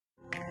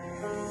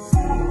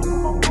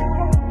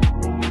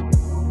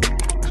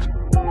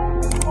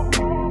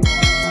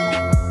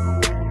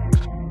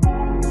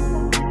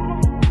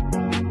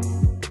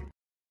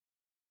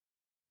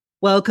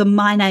Welcome.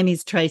 My name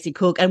is Tracy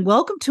Cook, and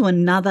welcome to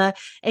another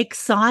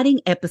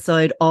exciting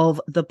episode of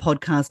the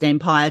Podcast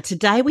Empire.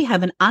 Today, we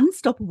have an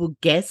unstoppable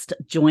guest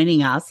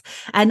joining us,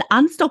 an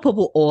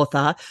unstoppable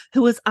author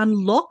who has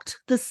unlocked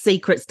the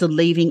secrets to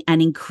leaving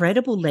an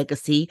incredible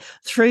legacy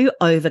through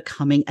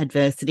overcoming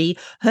adversity.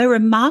 Her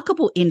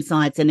remarkable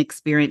insights and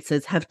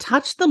experiences have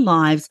touched the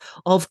lives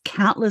of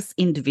countless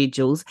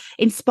individuals,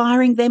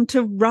 inspiring them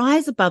to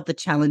rise above the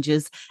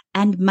challenges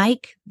and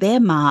make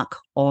their mark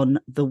on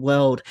the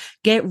world.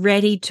 Get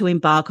ready to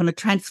embark on a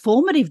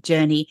transformative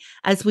journey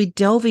as we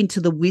delve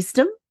into the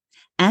wisdom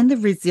and the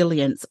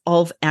resilience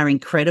of our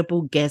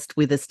incredible guest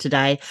with us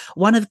today,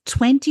 one of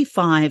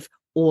 25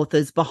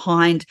 authors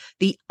behind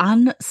the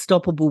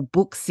Unstoppable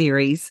book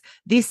series.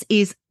 This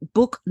is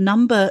book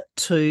number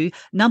 2.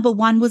 Number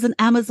 1 was an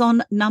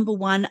Amazon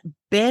 #1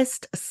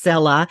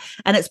 bestseller,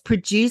 and it's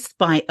produced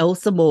by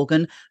Elsa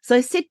Morgan. So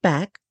sit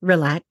back,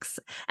 relax,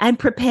 and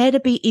prepare to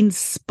be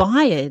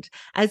inspired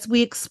as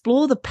we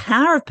explore the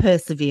power of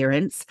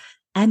perseverance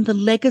and the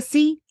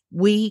legacy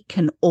we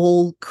can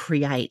all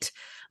create.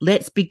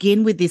 Let's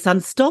begin with this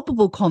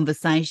unstoppable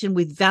conversation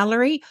with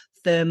Valerie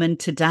Thurman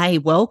today.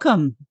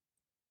 Welcome.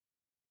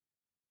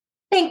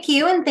 Thank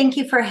you, and thank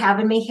you for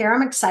having me here.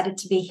 I'm excited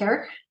to be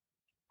here.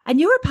 And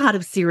you're a part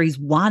of series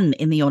 1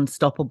 in the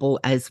Unstoppable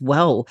as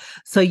well.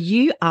 So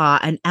you are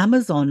an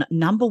Amazon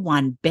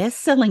 #1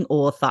 best-selling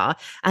author,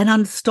 an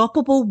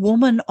unstoppable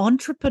woman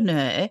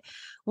entrepreneur.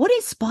 What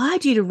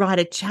inspired you to write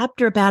a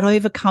chapter about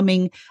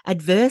overcoming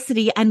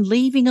adversity and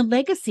leaving a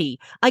legacy,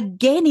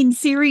 again in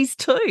series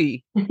 2?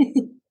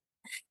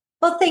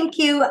 Well, thank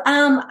you.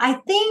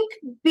 I think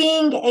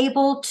being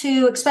able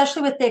to,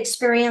 especially with the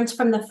experience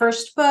from the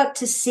first book,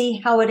 to see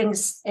how it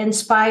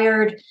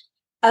inspired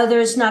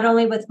others, not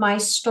only with my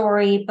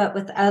story, but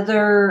with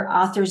other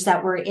authors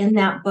that were in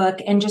that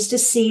book, and just to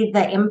see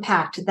the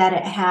impact that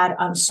it had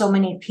on so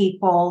many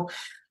people.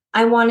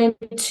 I wanted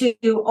to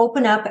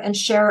open up and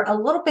share a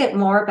little bit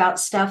more about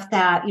stuff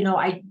that,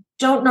 I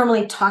don't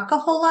normally talk a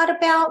whole lot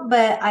about,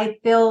 but I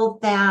feel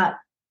that,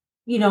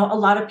 a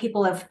lot of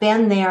people have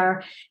been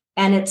there.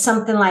 And it's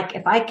something like,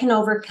 if I can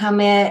overcome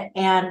it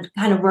and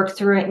kind of work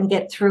through it and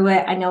get through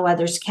it, I know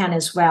others can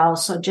as well.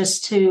 So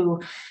just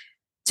to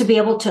be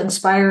able to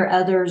inspire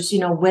others,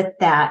 with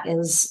that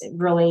is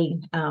really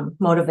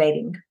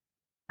motivating.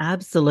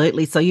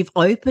 Absolutely. So you've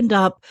opened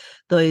up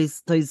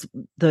those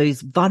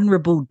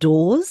vulnerable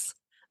doors,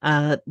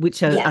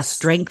 which are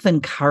strength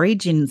and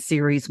courage in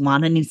series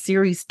 1. And in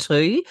series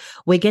 2,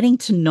 we're getting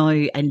to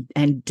know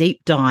and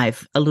deep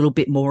dive a little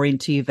bit more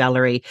into you,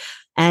 Valerie.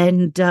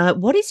 And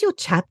what is your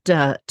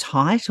chapter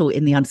title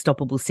in the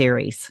Unstoppable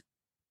series?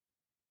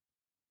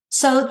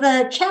 So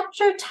the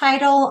chapter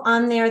title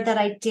on there that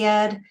I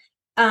did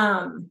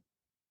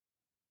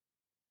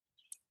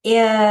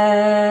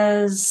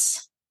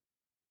is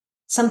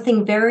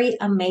something very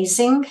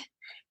amazing,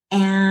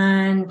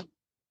 and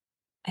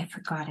I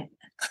forgot it.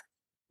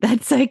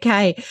 That's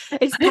okay.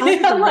 It's part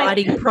of the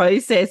writing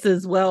process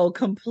as well,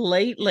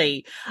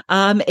 completely.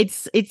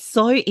 It's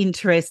so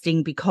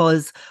interesting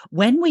because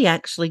when we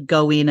actually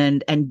go in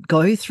and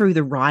go through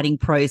the writing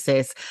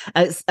process,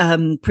 as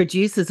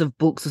producers of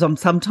books,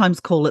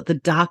 sometimes call it the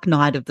dark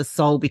night of the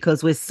soul,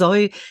 because we're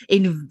so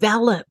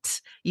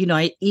enveloped,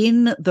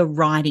 in the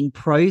writing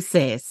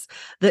process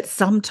that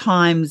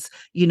sometimes,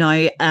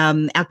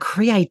 our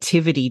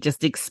creativity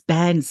just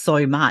expands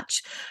so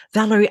much.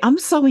 Valerie, I'm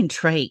so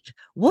intrigued.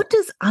 What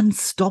does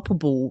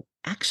unstoppable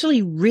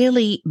actually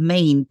really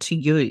mean to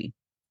you?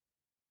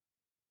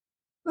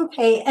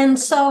 Okay. And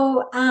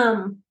so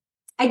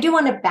I do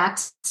want to back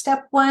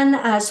step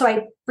one. So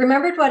I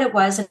remembered what it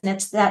was, and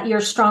it's that you're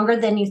stronger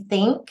than you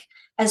think,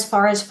 as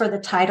far as for the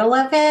title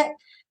of it.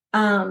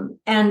 And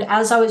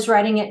as I was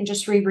writing it and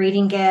just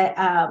rereading it,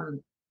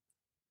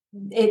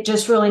 it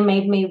just really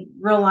made me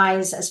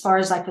realize, as far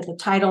as like with the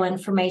title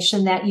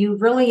information, that you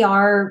really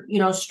are,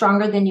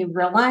 stronger than you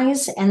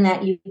realize, and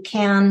that you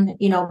can,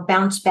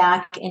 bounce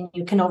back and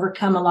you can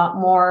overcome a lot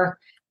more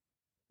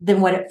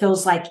than what it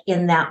feels like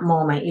in that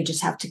moment. You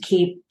just have to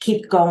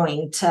keep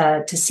going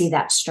to see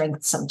that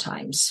strength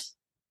sometimes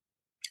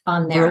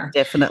on there. We're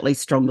definitely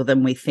stronger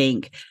than we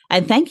think.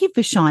 And thank you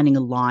for shining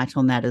a light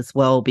on that as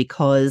well,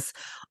 because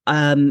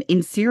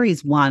in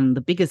series 1,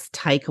 the biggest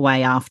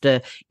takeaway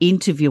after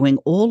interviewing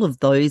all of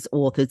those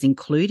authors,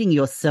 including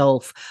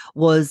yourself,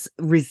 was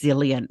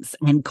resilience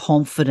and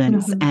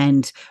confidence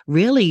and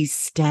really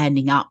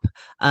standing up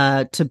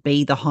to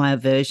be the higher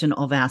version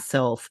of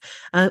ourselves.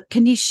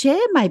 Can you share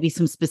maybe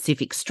some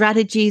specific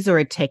strategies or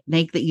a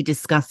technique that you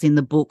discuss in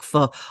the book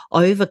for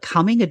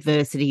overcoming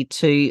adversity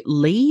to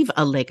leave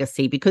a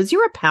legacy? Because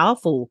you're a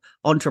powerful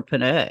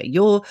entrepreneur.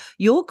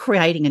 You're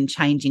creating and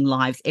changing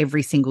lives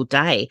every single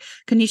day.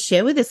 Can you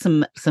share with us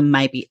some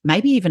maybe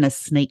even a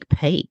sneak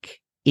peek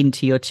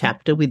into your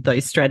chapter with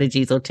those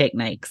strategies or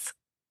techniques?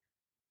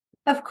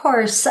 Of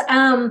course.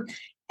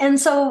 And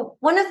so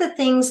one of the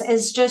things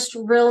is just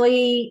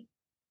really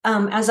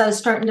as I was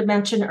starting to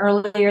mention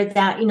earlier,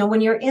 that,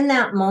 when you're in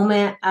that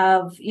moment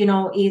of,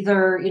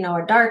 either,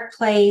 a dark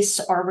place,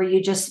 or where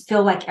you just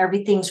feel like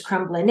everything's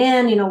crumbling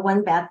in,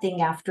 one bad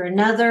thing after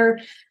another,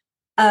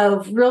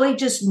 of really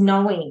just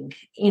knowing,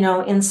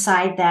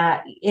 inside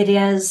that it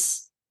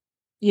is,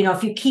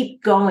 if you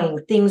keep going,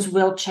 things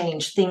will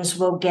change, things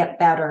will get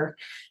better,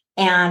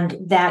 and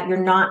that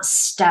you're not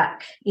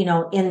stuck,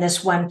 in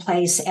this one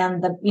place.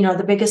 And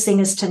the biggest thing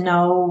is to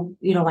know,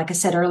 like I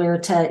said earlier,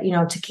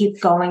 to keep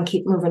going,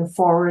 keep moving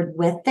forward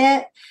with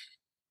it,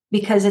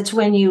 because it's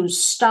when you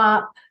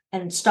stop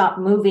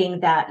moving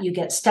that you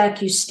get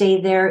stuck, you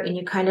stay there, and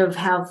you kind of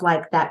have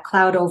like that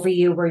cloud over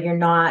you where you're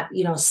not,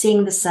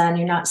 seeing the sun,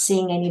 you're not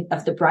seeing any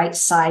of the bright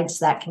sides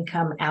that can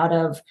come out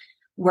of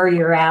where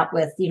you're at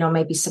with,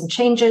 maybe some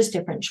changes,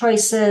 different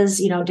choices,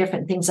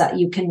 different things that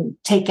you can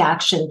take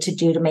action to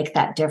do to make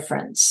that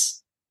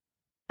difference.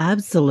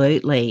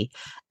 Absolutely.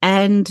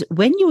 And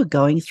when you were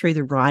going through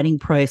the writing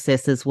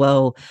process as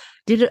well,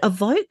 did it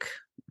evoke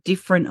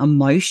different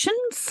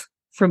emotions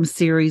from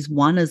series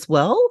one as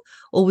well?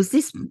 Or was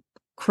this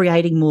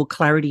creating more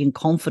clarity and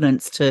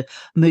confidence to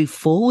move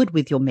forward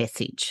with your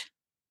message?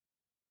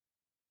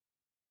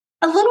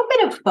 A little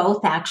bit of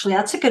both, actually.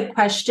 That's a good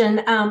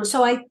question.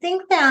 So I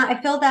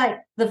feel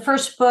that the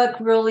first book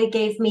really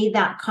gave me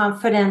that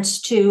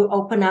confidence to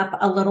open up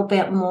a little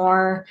bit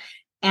more,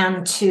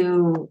 and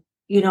to,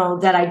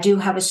 that I do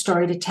have a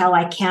story to tell.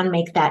 I can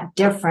make that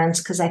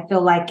difference, because I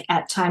feel like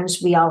at times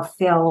we all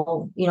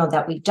feel,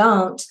 that we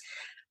don't.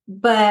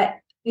 But,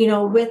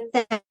 with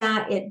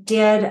that, it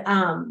did,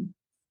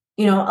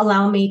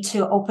 allow me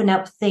to open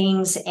up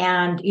things.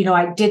 And,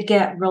 I did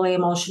get really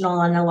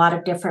emotional in a lot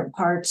of different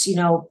parts,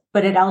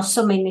 but it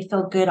also made me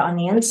feel good on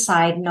the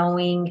inside,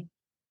 knowing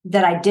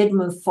that I did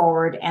move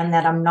forward, and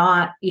that I'm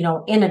not,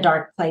 in a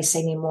dark place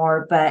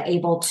anymore, but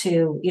able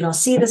to,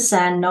 see the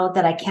sun, know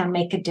that I can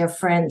make a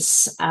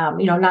difference,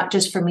 not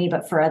just for me,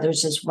 but for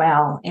others as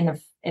well. And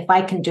if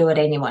I can do it,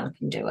 anyone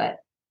can do it.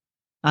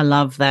 I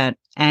love that.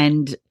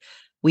 And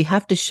we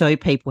have to show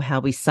people how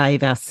we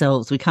save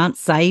ourselves. We can't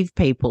save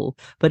people,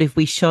 but if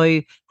we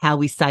show how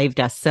we saved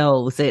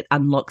ourselves, it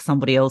unlocks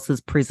somebody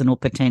else's prison or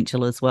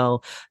potential as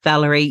well.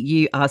 Valerie,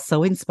 you are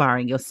so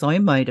inspiring. You're so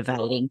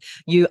motivating.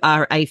 You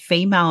are a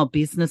female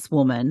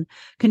businesswoman.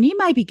 Can you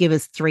maybe give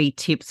us 3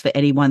 tips for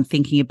anyone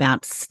thinking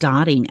about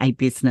starting a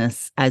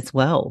business as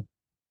well?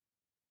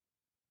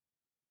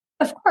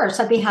 Of course,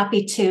 I'd be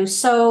happy to.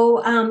 So,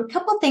 a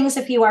couple of things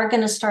if you are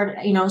going to start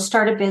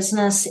a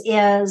business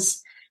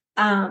is,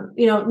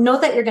 know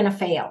that you're going to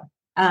fail.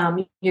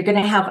 You're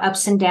going to have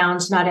ups and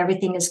downs. Not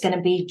everything is going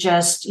to be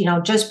just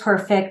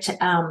perfect.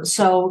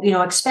 So,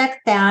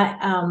 expect that.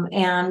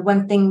 And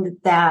one thing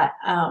that,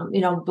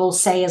 we'll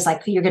say is,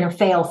 like, you're going to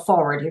fail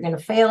forward. You're going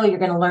to fail. You're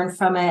going to learn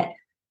from it.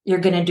 You're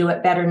going to do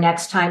it better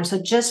next time.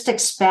 So just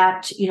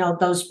expect,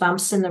 those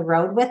bumps in the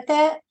road with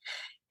it.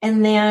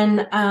 And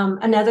then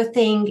another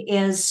thing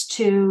is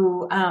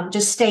to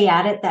just stay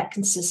at it, that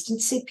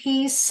consistency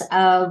piece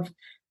of,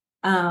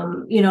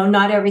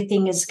 not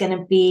everything is going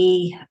to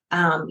be,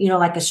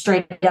 like a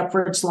straight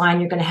upwards line.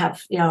 You're going to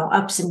have,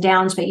 ups and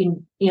downs, but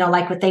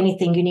like with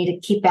anything, you need to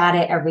keep at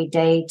it every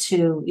day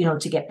to,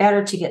 to get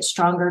better, to get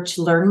stronger,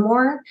 to learn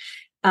more,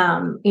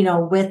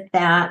 with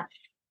that.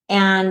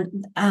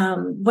 And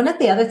one of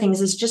the other things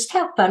is just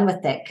have fun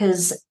with it,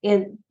 because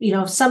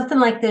something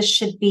like this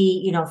should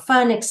be,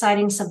 fun,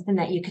 exciting, something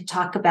that you could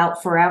talk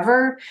about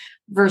forever,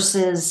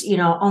 versus,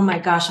 oh my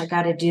gosh, I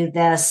got to do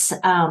this.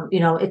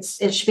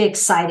 It should be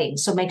exciting.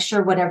 So make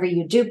sure whatever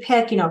you do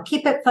pick,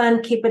 keep it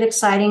fun, keep it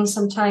exciting.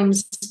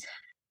 Sometimes,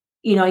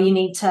 you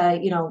need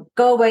to,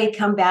 go away,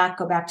 come back,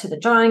 go back to the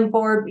drawing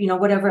board,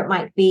 whatever it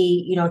might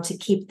be, to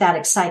keep that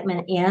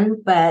excitement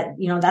in. But,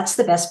 that's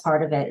the best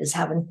part of it, is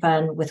having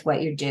fun with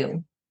what you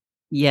do.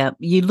 Yeah,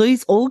 you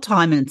lose all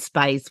time and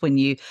space when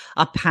you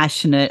are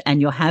passionate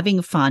and you're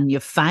having fun, you're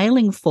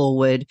failing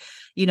forward,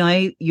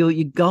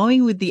 you're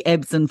going with the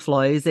ebbs and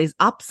flows, there's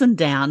ups and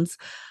downs.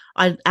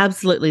 I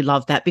absolutely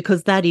love that,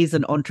 because that is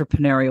an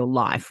entrepreneurial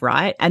life,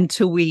 right?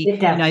 Until we,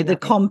 the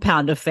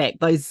compound effect,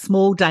 those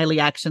small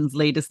daily actions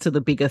lead us to the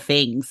bigger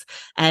things.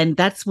 And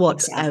that's what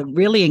Exactly.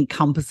 really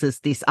encompasses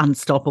this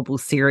Unstoppable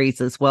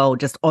series as well,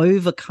 just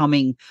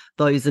overcoming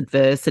those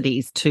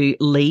adversities to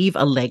leave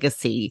a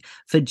legacy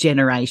for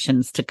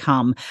generations to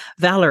come.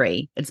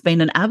 Valerie, it's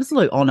been an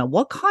absolute honor.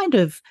 What kind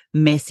of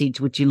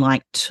message would you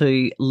like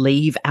to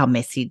leave our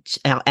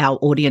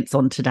audience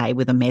on today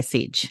with a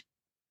message?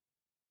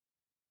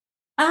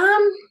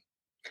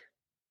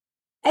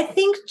 I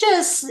think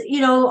just,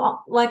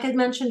 like I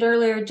mentioned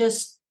earlier,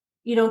 just,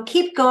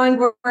 keep going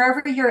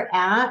wherever you're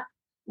at,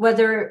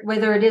 whether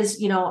it is,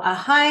 a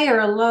high or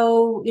a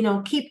low,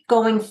 keep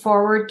going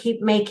forward,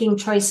 keep making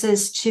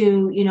choices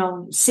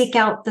to, seek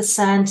out the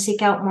sun,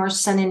 seek out more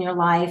sun in your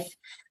life,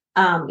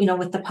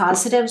 with the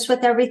positives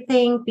with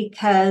everything,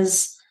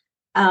 because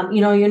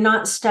you're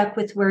not stuck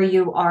with where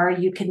you are.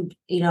 You can,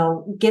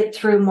 get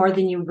through more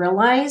than you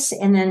realize.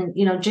 And then,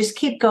 just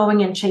keep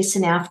going and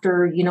chasing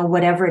after,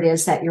 whatever it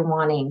is that you're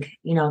wanting,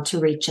 to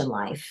reach in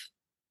life.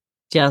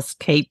 Just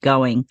keep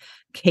going.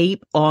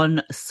 Keep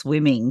on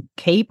swimming.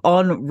 Keep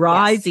on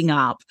rising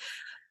up.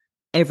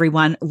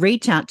 Everyone,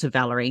 reach out to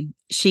Valerie.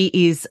 She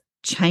is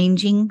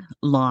changing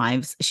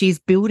lives. She's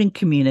building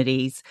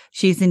communities.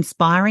 She's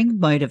inspiring,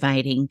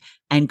 motivating,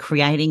 and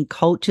creating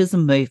cultures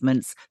and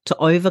movements to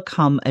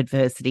overcome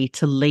adversity,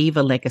 to leave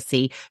a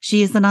legacy.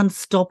 She is an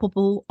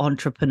unstoppable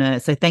entrepreneur.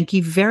 So thank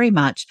you very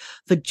much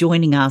for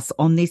joining us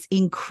on this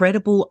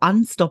incredible,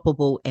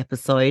 unstoppable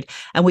episode.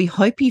 And we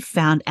hope you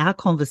found our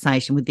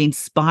conversation with the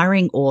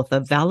inspiring author,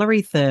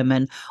 Valerie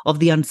Thurman, of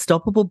the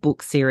Unstoppable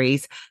book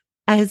series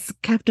as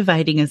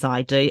captivating as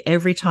I do.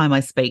 Every time I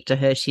speak to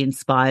her, she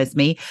inspires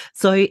me.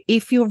 So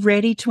if you're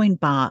ready to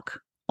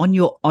embark on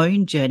your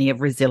own journey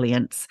of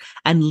resilience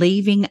and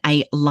leaving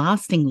a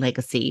lasting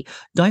legacy,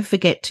 don't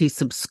forget to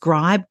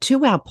subscribe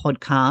to our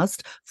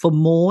podcast for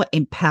more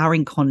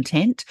empowering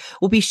content.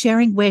 We'll be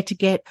sharing where to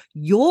get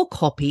your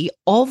copy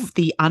of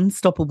the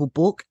Unstoppable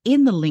book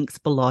in the links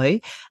below,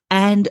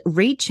 and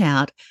reach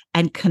out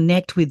and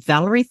connect with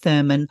Valerie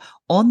Thurman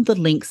on the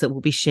links that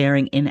we'll be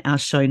sharing in our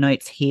show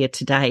notes here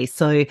today.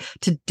 So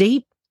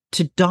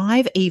to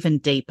dive even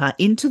deeper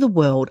into the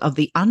world of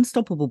the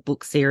Unstoppable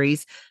book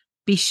series,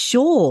 be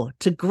sure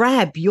to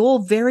grab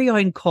your very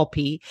own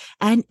copy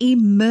and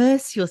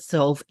immerse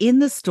yourself in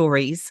the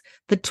stories,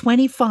 the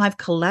 25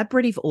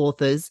 collaborative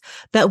authors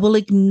that will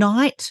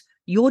ignite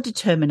your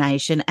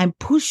determination and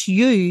push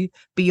you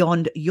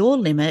beyond your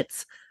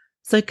limits.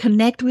 So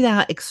connect with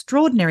our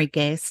extraordinary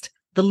guest.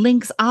 The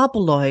links are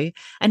below,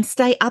 and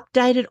stay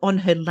updated on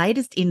her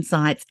latest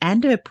insights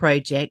and her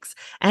projects.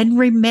 And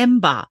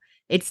remember,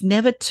 it's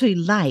never too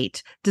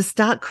late to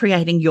start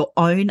creating your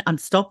own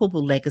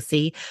unstoppable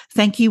legacy.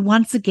 Thank you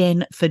once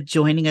again for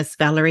joining us,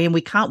 Valerie, and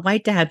we can't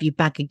wait to have you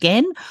back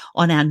again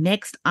on our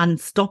next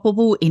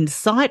unstoppable,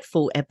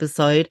 insightful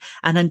episode.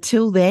 And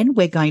until then,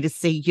 we're going to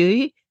see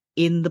you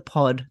in the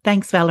pod.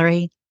 Thanks,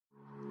 Valerie.